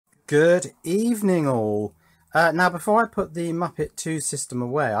Good evening all. Now before I put the Muppet 2 system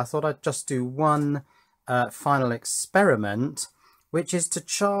away, I thought I'd just do one final experiment, which is to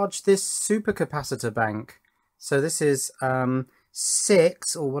charge this supercapacitor bank. So this is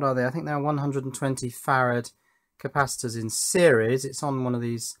 6, or what are they? I think they're 120 farad capacitors in series. It's on one of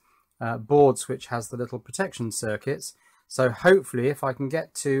these boards which has the little protection circuits. So hopefully if I can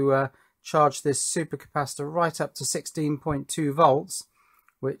get to charge this supercapacitor right up to 16.2 volts,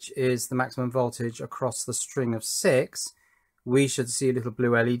 which is the maximum voltage across the string of 6, we should see little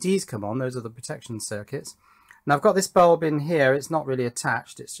blue LEDs come on. Those are the protection circuits. Now I've got this bulb in here. It's not really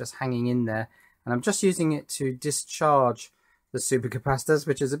attached, it's just hanging in there, and I'm just using it to discharge the supercapacitors,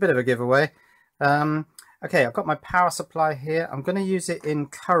 which is a bit of a giveaway. Okay, I've got my power supply here. I'm going to use it in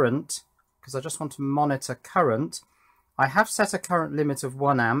current because I just want to monitor current. I have set a current limit of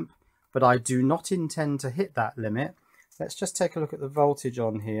 1 amp, but I do not intend to hit that limit. Let's just take a look at the voltage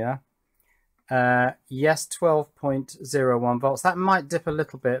on here. Yes, 12.01 volts. That might dip a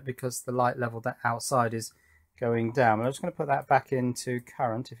little bit because the light level that outside is going down. I'm just going to put that back into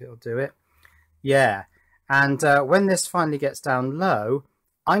current if it'll do it. Yeah, and when this finally gets down low,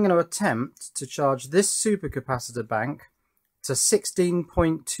 I'm going to attempt to charge this supercapacitor bank to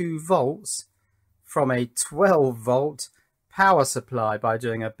 16.2 volts from a 12 volt power supply by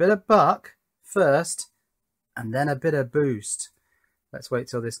doing a bit of buck first and then a bit of boost. Let's wait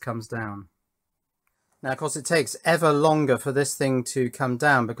till this comes down. Now of course it takes ever longer for this thing to come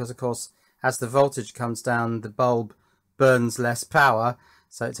down because of course as the voltage comes down the bulb burns less power,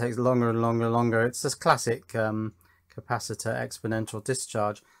 so it takes longer and longer and longer. It's this classic capacitor exponential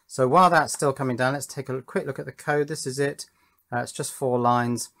discharge. So while that's still coming down, let's take a quick look at the code. This is it. It's just 4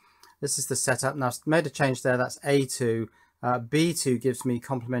 lines. This is the setup. Now I've made a change there. That's A2. B2 gives me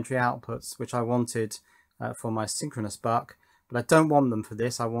complementary outputs, which I wanted for my synchronous buck, but I don't want them for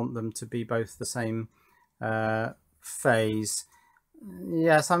this. I want them to be both the same phase.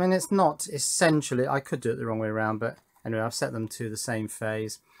 Yes, I mean it's not essentially, I could do it the wrong way around, but anyway, I've set them to the same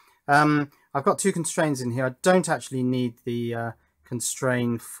phase. I've got 2 constraints in here. I don't actually need the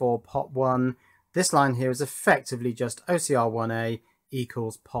constraint for pot 1. This line here is effectively just OCR1A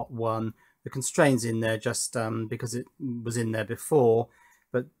equals pot 1. The constraint's in there just because it was in there before,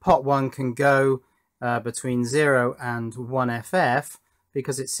 but pot 1 can go between 0 and 1FF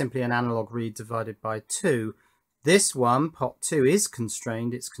because it's simply an analog read divided by 2. This one, pot 2, is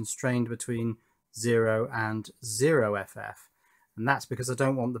constrained. It's constrained between 0 and 0FF. And that's because I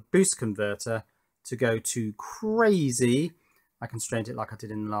don't want the boost converter to go too crazy. I constrained it like I did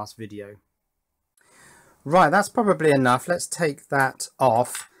in the last video. Right, that's probably enough. Let's take that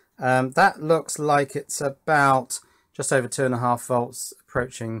off. That looks like it's about just over 2.5 volts,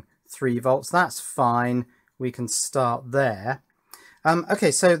 approaching 3 volts. That's fine. We can start there.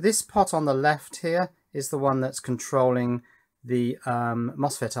 Okay, so this pot on the left here is the one that's controlling the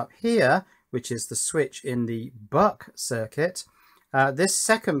MOSFET up here, which is the switch in the buck circuit. This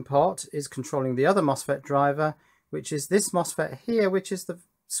second pot is controlling the other MOSFET driver, which is this MOSFET here, which is the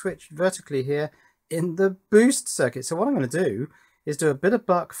switch vertically here in the boost circuit. So what I'm going to do is do a bit of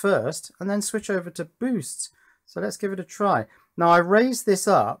buck first and then switch over to boost. So let's give it a try. Now I raise this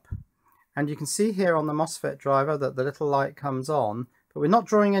up and you can see here on the MOSFET driver that the little light comes on, but we're not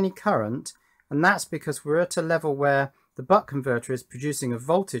drawing any current, and that's because we're at a level where the buck converter is producing a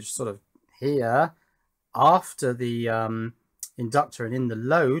voltage sort of here after the inductor and in the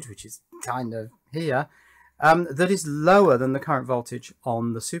load, which is kind of here, that is lower than the current voltage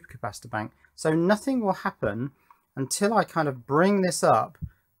on the supercapacitor bank. So nothing will happen until I kind of bring this up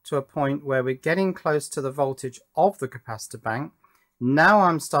to a point where we're getting close to the voltage of the capacitor bank. Now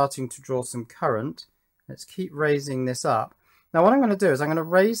I'm starting to draw some current. Let's keep raising this up. Now what I'm going to do is I'm going to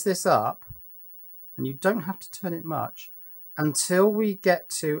raise this up, and you don't have to turn it much, until we get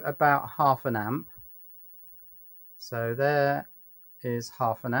to about 0.5 amp. So there is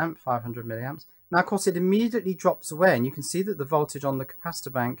 0.5 amp, 500 milliamps. Now of course it immediately drops away, and you can see that the voltage on the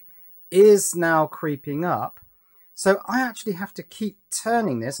capacitor bank is now creeping up. So I actually have to keep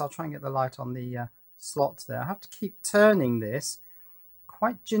turning this. I'll try and get the light on the slot there. I have to keep turning this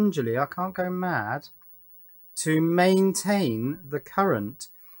quite gingerly. I can't go mad, to maintain the current.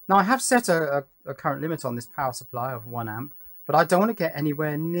 Now I have set a current limit on this power supply of 1 amp, but I don't want to get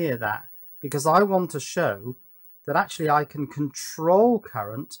anywhere near that because I want to show that actually I can control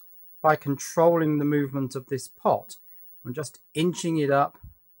current by controlling the movement of this pot. I'm just inching it up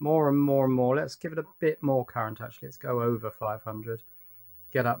more and more and more. Let's give it a bit more current actually. Let's go over 500,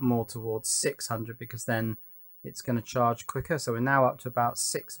 get up more towards 600 because then it's going to charge quicker. So we're now up to about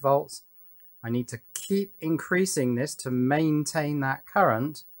 6 volts. I need to keep increasing this to maintain that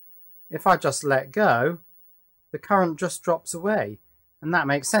current. if I just let go, the current just drops away. And that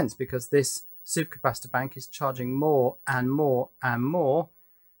makes sense because this supercapacitor bank is charging more and more and more,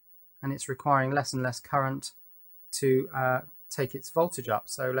 and it's requiring less and less current to take its voltage up.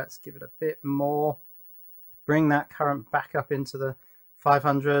 So let's give it a bit more, bring that current back up into the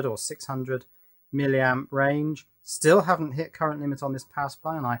 500 or 600 milliamp range. Still haven't hit current limit on this power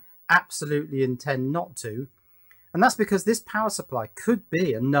supply, and I absolutely intend not to. And that's because this power supply could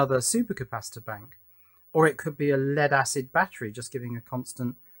be another supercapacitor bank, or it could be a lead acid battery just giving a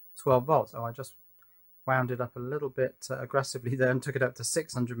constant 12 volts. Oh, I just wound it up a little bit aggressively there and took it up to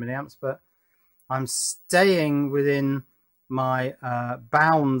 600 milliamps, but I'm staying within my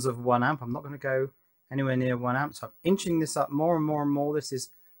bounds of 1 amp. I'm not going to go anywhere near 1 amp, so I'm inching this up more and more and more. This is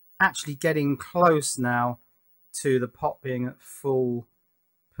actually getting close now to the pot being at full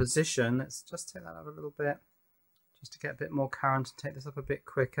position. Let's just take that up a little bit just to get a bit more current and take this up a bit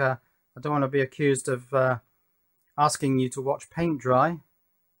quicker. I don't want to be accused of asking you to watch paint dry,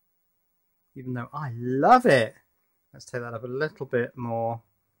 even though I love it. Let's take that up a little bit more.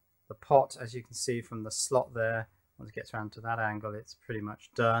 The pot, as you can see from the slot there, once it gets around to that angle, it's pretty much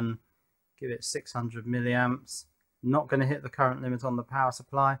done. Give it 600 milliamps. Not going to hit the current limit on the power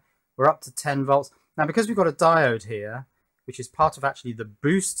supply. We're up to 10 volts. Now, because we've got a diode here, which is part of actually the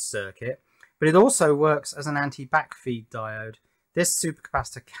boost circuit, but it also works as an anti-backfeed diode. This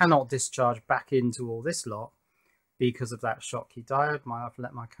supercapacitor cannot discharge back into all this lot because of that Schottky diode. I've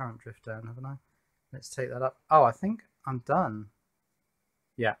let my current drift down, haven't I? Let's take that up. Oh, I think I'm done.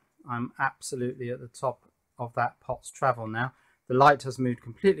 Yeah, I'm absolutely at the top of that pot's travel now. The light has moved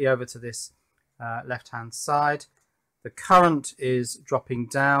completely over to this left-hand side. The current is dropping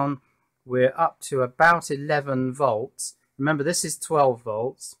down. We're up to about 11 volts. Remember, this is 12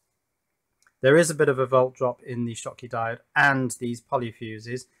 volts. There is a bit of a volt drop in the Schottky diode and these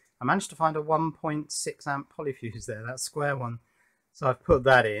polyfuses. I managed to find a 1.6 amp polyfuse there, that square one. So I've put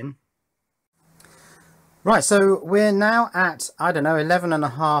that in. Right, so we're now at, I don't know,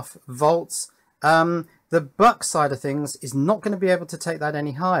 11.5 volts. The buck side of things is not going to be able to take that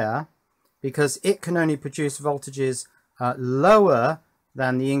any higher because it can only produce voltages lower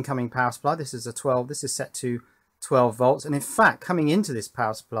than the incoming power supply. This is a 12, this is set to 12 volts. And in fact, coming into this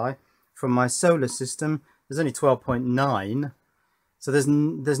power supply from my solar system, there's only 12.9. So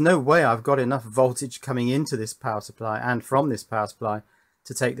there's no way I've got enough voltage coming into this power supply and from this power supply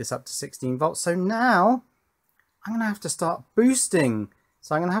to take this up to 16 volts. So now I'm going to have to start boosting.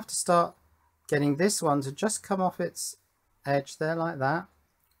 So I'm going to have to start getting this one to just come off its edge there like that.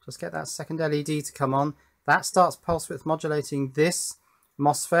 Just get that second LED to come on. That starts pulse width modulating this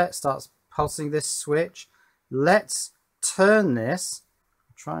MOSFET, starts pulsing this switch. Let's turn this,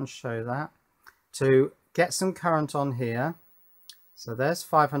 I'll try and show that, to get some current on here. So there's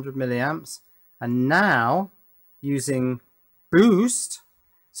 500 milliamps. And now using boost,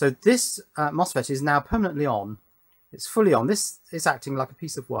 so this MOSFET is now permanently on. It's fully on. This is acting like a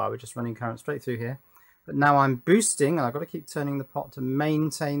piece of wire. We're just running current straight through here. But now I'm boosting, and I've got to keep turning the pot to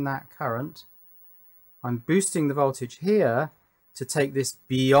maintain that current. I'm boosting the voltage here to take this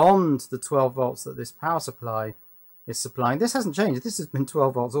beyond the 12 volts that this power supply is supplying. This hasn't changed. This has been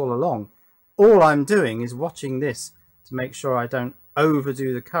 12 volts all along. All I'm doing is watching this to make sure I don't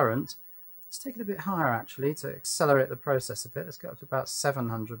overdo the current. Let's take it a bit higher actually to accelerate the process a bit. Let's go up to about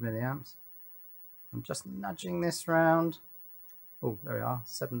 700 milliamps. I'm just nudging this round. Oh, there we are,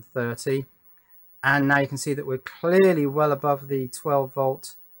 730. And now you can see that we're clearly well above the 12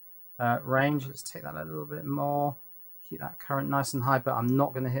 volt range. Let's take that a little bit more. Keep that current nice and high, but I'm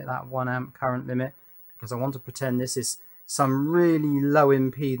not going to hit that 1 amp current limit because I want to pretend this is some really low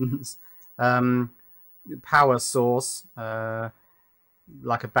impedance power source,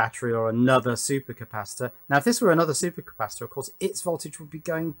 like a battery or another supercapacitor. Now, if this were another supercapacitor, of course, its voltage would be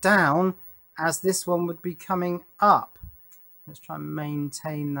going down as this one would be coming up. Let's try and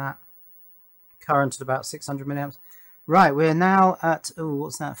maintain that current at about 600 milliamps. Right, we're now at, oh,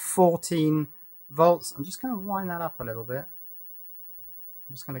 what's that, 14 volts. I'm just going to wind that up a little bit.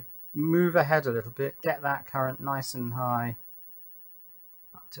 I'm just going to move ahead a little bit, get that current nice and high,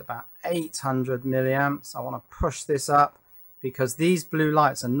 up to about 800 milliamps. I want to push this up because these blue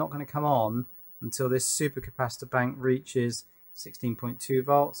lights are not going to come on until this supercapacitor bank reaches 16.2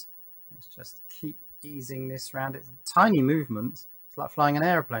 volts. Let's just keep easing this round. It's tiny movements. It's like flying an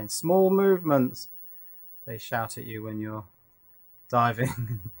airplane. Small movements. They shout at you when you're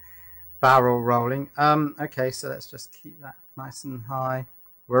diving, barrel rolling. Okay, so let's just keep that nice and high.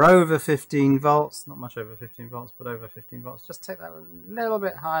 We're over 15 volts. Not much over 15 volts, but over 15 volts. Just take that a little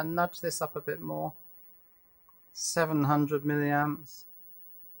bit higher. Nudge this up a bit more. 700 milliamps.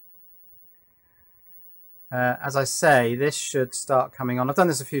 As I say, this should start coming on. I've done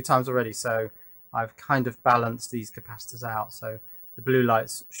this a few times already, so I've kind of balanced these capacitors out. So the blue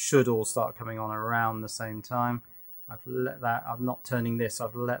lights should all start coming on around the same time. I'm not turning this,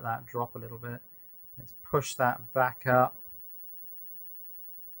 I've let that drop a little bit. Let's push that back up.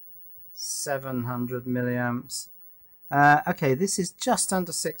 700 milliamps. Okay, this is just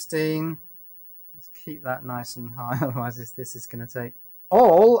under 16. Let's keep that nice and high, otherwise this is going to take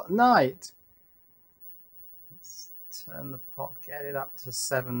all night. Let's turn the pot, get it up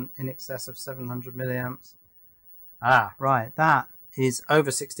to in excess of 700 milliamps. Ah, right, that is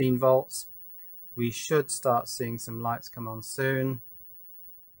over 16 volts. We should start seeing some lights come on soon.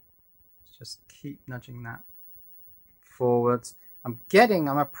 Let's just keep nudging that forwards. I'm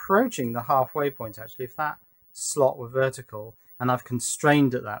approaching the halfway point actually. If that slot were vertical, and I've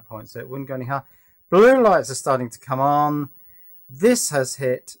constrained at that point so it wouldn't go any higher. Blue lights are starting to come on. This has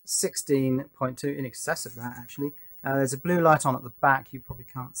hit 16.2, in excess of that actually. There's a blue light on at the back, you probably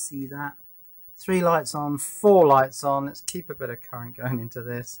can't see that. 3 lights on, 4 lights on. Let's keep a bit of current going into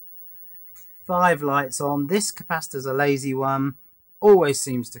this. 5 lights on. This capacitor's a lazy one, always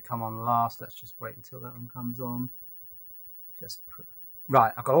seems to come on last. Let's just wait until that one comes on.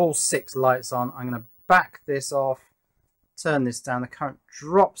 Right, I've got all 6 lights on. I'm going to back this off, turn this down. The current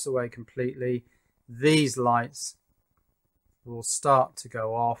drops away completely. These lights will start to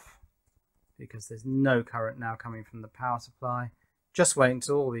go off because there's no current now coming from the power supply. Just wait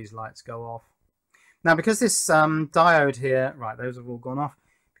until all these lights go off. Now, because this diode here, right, those have all gone off.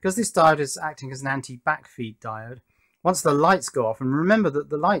 Because this diode is acting as an anti-backfeed diode, once the lights go off, and remember that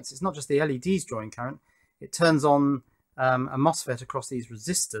the lights, it's not just the LEDs drawing current, it turns on a MOSFET across these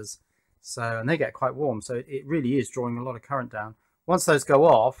resistors, and they get quite warm, so it really is drawing a lot of current down. Once those go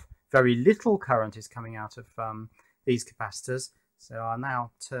off, very little current is coming out of these capacitors, so I'll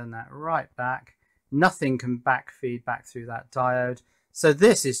now turn that right back. Nothing can backfeed back through that diode, so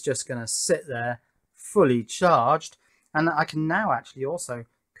this is just going to sit there fully charged, and I can now actually also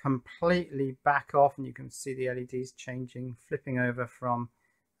completely back off, and you can see the LEDs changing, flipping over from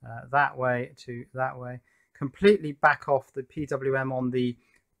that way to that way. Completely back off the PWM on the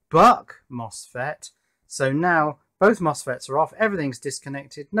buck MOSFET. So now both MOSFETs are off, everything's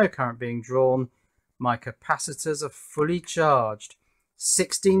disconnected, no current being drawn. My capacitors are fully charged.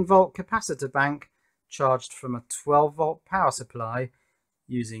 16 volt capacitor bank charged from a 12 volt power supply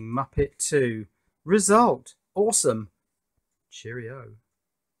using Muppet 2. Result, awesome. Cheerio.